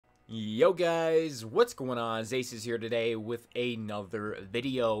Yo guys, what's going on? Acez is here today with another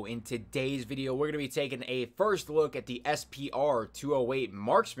video. In today's video, we're going to be taking a first look at the SPR-208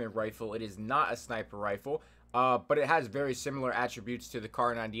 Marksman rifle. It is not a sniper rifle, but it has very similar attributes to the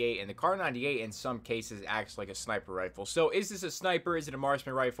Kar98, and the Kar98 in some cases acts like a sniper rifle. So is this a sniper? Is it a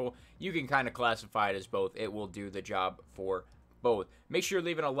marksman rifle? You can kind of classify it as both. It will do the job for both. Make sure you're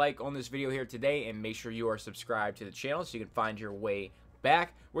leaving a like on this video here today, and make sure you are subscribed to the channel so you can find your way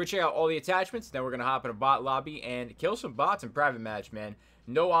back. We're gonna check out all the attachments, then we're gonna hop in a bot lobby and kill some bots in private match, man.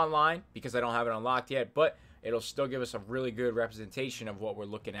 No online because I don't have it unlocked yet, but it'll still give us a really good representation of what we're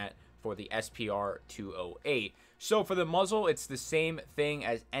looking at for the SPR-208. So for the muzzle, it's the same thing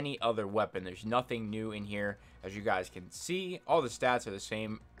as any other weapon. There's nothing new in here, as you guys can see. All the stats are the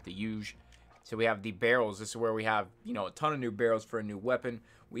same, the usual. So we have the barrels. This is where we have, a ton of new barrels for a new weapon.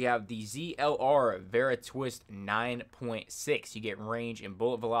 We have the ZLR Vera Twist 9.6. You get range and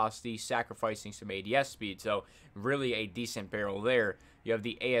bullet velocity, sacrificing some ADS speed. So really a decent barrel there. You have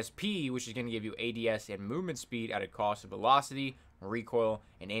the ASP, which is going to give you ADS and movement speed at a cost of velocity, recoil,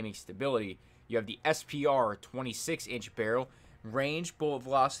 and aiming stability. You have the SPR 26-inch barrel, range, bullet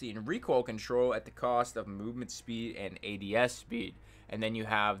velocity, and recoil control at the cost of movement speed and ADS speed. And then you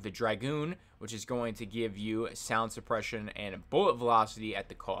have the Dragoon, which is going to give you sound suppression and bullet velocity at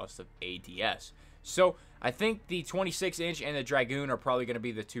the cost of ADS. So I think the 26-inch and the Dragoon are probably going to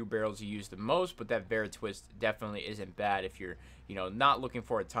be the two barrels you use the most, but that Vera Twist definitely isn't bad if you're, not looking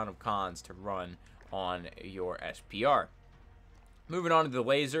for a ton of cons to run on your SPR. Moving on to the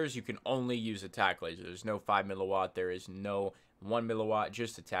lasers, you can only use attack laser. There's no 5 milliwatt. There is no 1 milliwatt,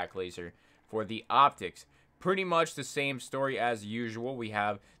 just attack laser. For the optics, pretty much the same story as usual. We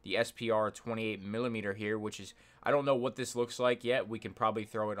have the SPR 28mm here, which is, I don't know what this looks like yet. We can probably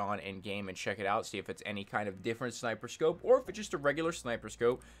throw it on in game and check it out, see if it's any kind of different sniper scope or if it's just a regular sniper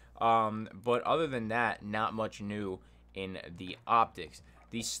scope. But other than that, not much new in the optics.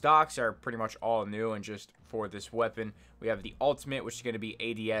 These stocks are pretty much all new, and just for this weapon, we have the ultimate, which is going to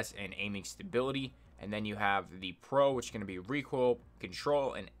be ADS and aiming stability. And then you have the Pro, which is going to be recoil,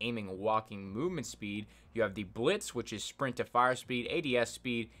 control, and aiming walking movement speed. You have the Blitz, which is sprint to fire speed, ADS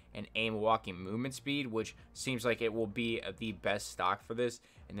speed, and aim walking movement speed, which seems like it will be the best stock for this.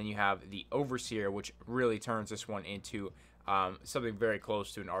 And then you have the Overseer, which really turns this one into something very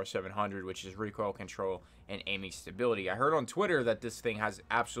close to an R700, which is recoil control and aiming stability. I heard on Twitter that this thing has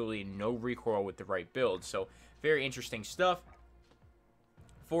absolutely no recoil with the right build. So very interesting stuff.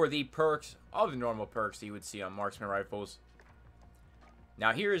 For the perks, all the normal perks that you would see on marksman rifles.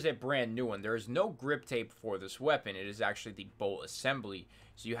 Now here is a brand new one. There is no grip tape for this weapon. It is actually the bolt assembly.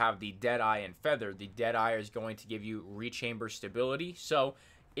 So you have the Deadeye and Feather. The Deadeye is going to give you rechamber stability. So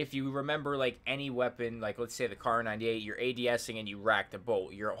if you remember, like any weapon, like let's say the Kar98, you're ADSing and you rack the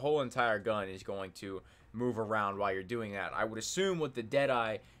bolt, your whole entire gun is going to move around while you're doing that. I would assume with the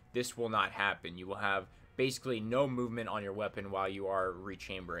Deadeye, this will not happen. You will have basically no movement on your weapon while you are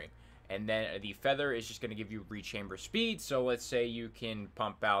rechambering. And then the Feather is just going to give you rechamber speed. So let's say you can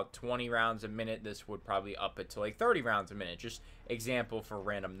pump out 20 rounds a minute. This would probably up it to like 30 rounds a minute. Just example for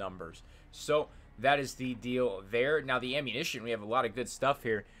random numbers. So that is the deal there. Now the ammunition, we have a lot of good stuff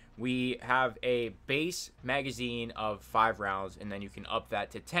here. We have a base magazine of 5 rounds, and then you can up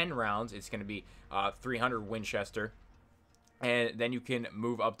that to 10 rounds. It's going to be 300 Winchester. And then you can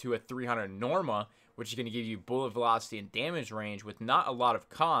move up to a 300 Norma, which is going to give you bullet velocity and damage range with not a lot of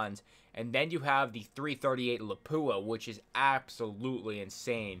cons. And then you have the 338 LAPUA, which is absolutely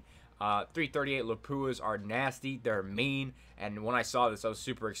insane. 338 LAPUAs are nasty. They're mean. And when I saw this, I was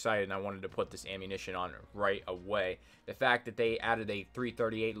super excited, and I wanted to put this ammunition on right away. The fact that they added a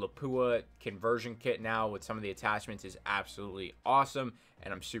 338 LAPUA conversion kit now with some of the attachments is absolutely awesome,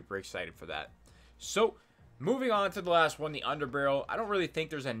 and I'm super excited for that. So moving on to the last one, the underbarrel. I don't really think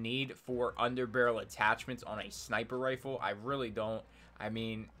there's a need for underbarrel attachments on a sniper rifle. I really don't. I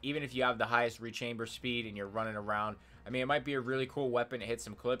mean, even if you have the highest rechamber speed and you're running around, I mean, it might be a really cool weapon to hit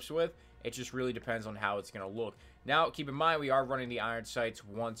some clips with. It just really depends on how it's going to look. Now, keep in mind, we are running the iron sights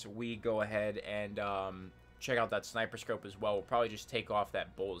once we go ahead and check out that sniper scope as well. We'll probably just take off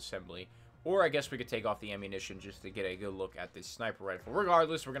that bolt assembly. Or I guess we could take off the ammunition just to get a good look at this sniper rifle.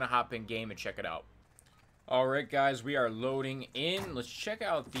 Regardless, we're going to hop in game and check it out. Alright guys, we are loading in. Let's check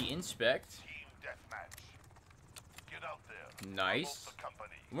out the inspect. Nice.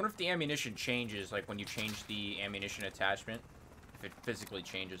 I wonder if the ammunition changes, like when you change the ammunition attachment. If it physically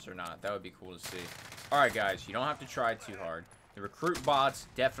changes or not. That would be cool to see. Alright guys, you don't have to try too hard. The recruit bots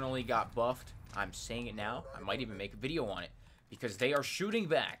definitely got buffed. I'm saying it now. I might even make a video on it. Because they are shooting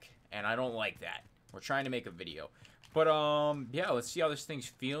back. And I don't like that. We're trying to make a video. But, yeah, let's see how this thing's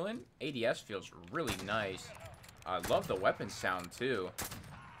feeling. ADS feels really nice. I love the weapon sound, too.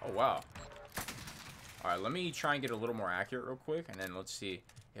 Oh, wow. Alright, let me try and get a little more accurate real quick, and then let's see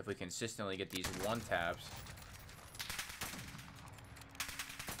if we consistently get these one-taps.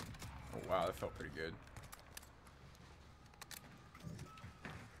 Oh, wow, that felt pretty good.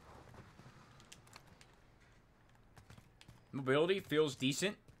 Mobility feels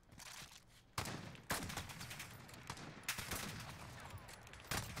decent.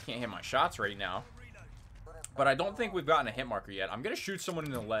 Can't hit my shots right now. But I don't think we've gotten a hit marker yet. I'm going to shoot someone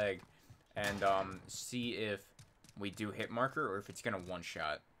in the leg and see if we do hit marker or if it's going to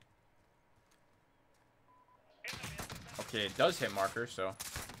one-shot. Okay, it does hit marker, so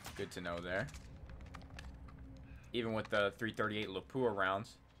good to know there. Even with the 338 LAPUA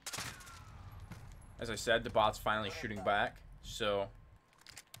rounds. As I said, the bot's finally shooting back, so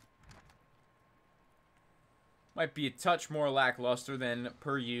might be a touch more lackluster than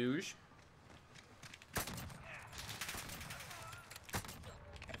per usual.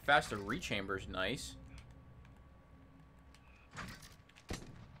 Faster rechamber's nice.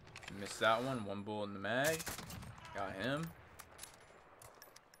 Missed that one. One bullet in the mag. Got him.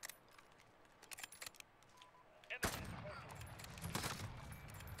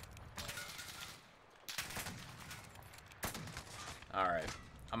 Alright.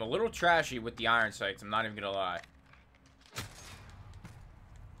 I'm a little trashy with the iron sights, I'm not even gonna lie.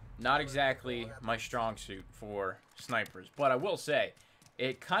 Not exactly my strong suit for snipers, but I will say,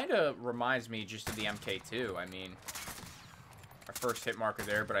 it kind of reminds me just of the MK2. I mean, our first hit marker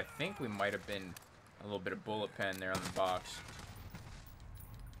there, but I think we might have been a little bit of bullet pen there on the box.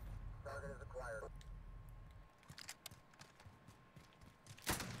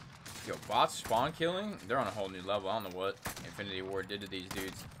 Yo, bots spawn killing? They're on a whole new level. I don't know what Infinity Ward did to these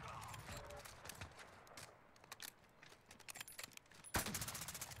dudes.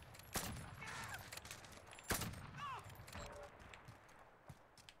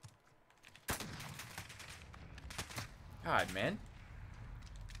 God, man.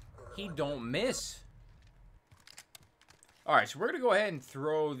 He don't miss. Alright, so we're going to go ahead and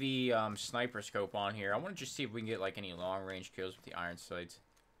throw the sniper scope on here. I want to just see if we can get like any long range kills with the iron sights.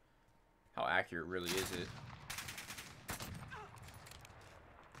 How accurate really is it?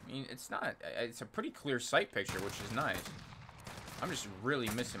 I mean, it's not... It's a pretty clear sight picture, which is nice. I'm just really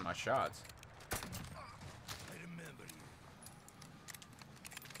missing my shots.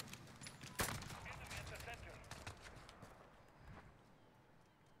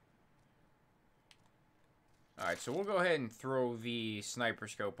 Alright, so we'll go ahead and throw the sniper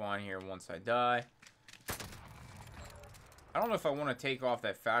scope on here once I die. I don't know if I want to take off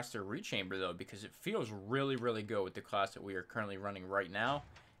that faster rechamber, though, because it feels really, really good with the class that we are currently running right now.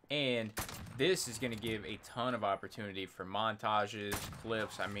 And this is going to give a ton of opportunity for montages,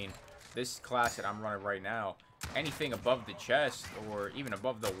 clips. I mean, this class that I'm running right now, anything above the chest or even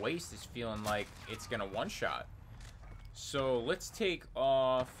above the waist is feeling like it's going to one-shot. So let's take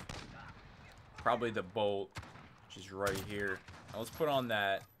off probably the bolt, which is right here. Now let's put on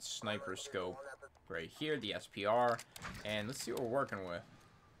that sniper scope right here, the SPR, and let's see what we're working with.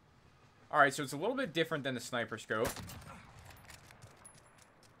 Alright, so it's a little bit different than the sniper scope.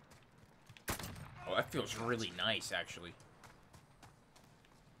 Oh, that feels really nice, actually.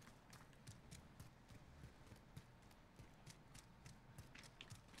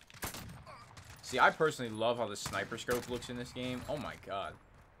 See, I personally love how the sniper scope looks in this game. Oh my god.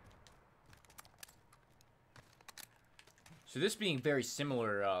 So this being very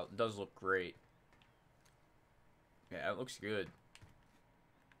similar does look great. Yeah, it looks good.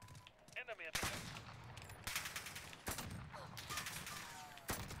 I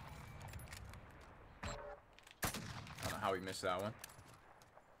don't know how we missed that one.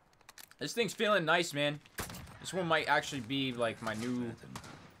 This thing's feeling nice, man. This one might actually be like my new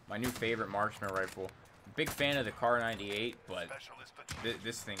favorite marksman rifle. Big fan of the Car 98, but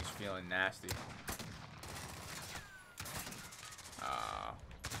this thing's feeling nasty.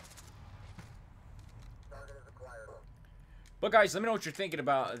 But guys, let me know what you're thinking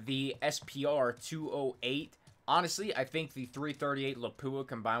about the SPR 208. Honestly, I think the 338 LAPUA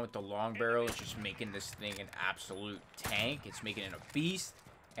combined with the long barrel is just making this thing an absolute tank. It's making it a beast.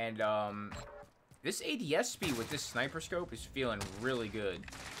 And this ADS speed with this sniper scope is feeling really good.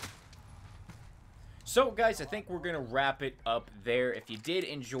 So guys, I think we're going to wrap it up there. If you did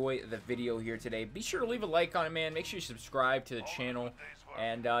enjoy the video here today, be sure to leave a like on it, man. Make sure you subscribe to the channel.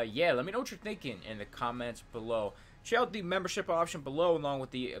 And yeah, let me know what you're thinking in the comments below. Check out the membership option below along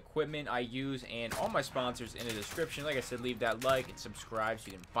with the equipment I use and all my sponsors in the description. Like I said, leave that like and subscribe so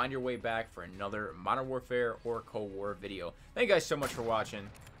you can find your way back for another Modern Warfare or Cold War video. Thank you guys so much for watching.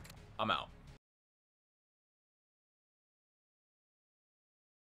 I'm out.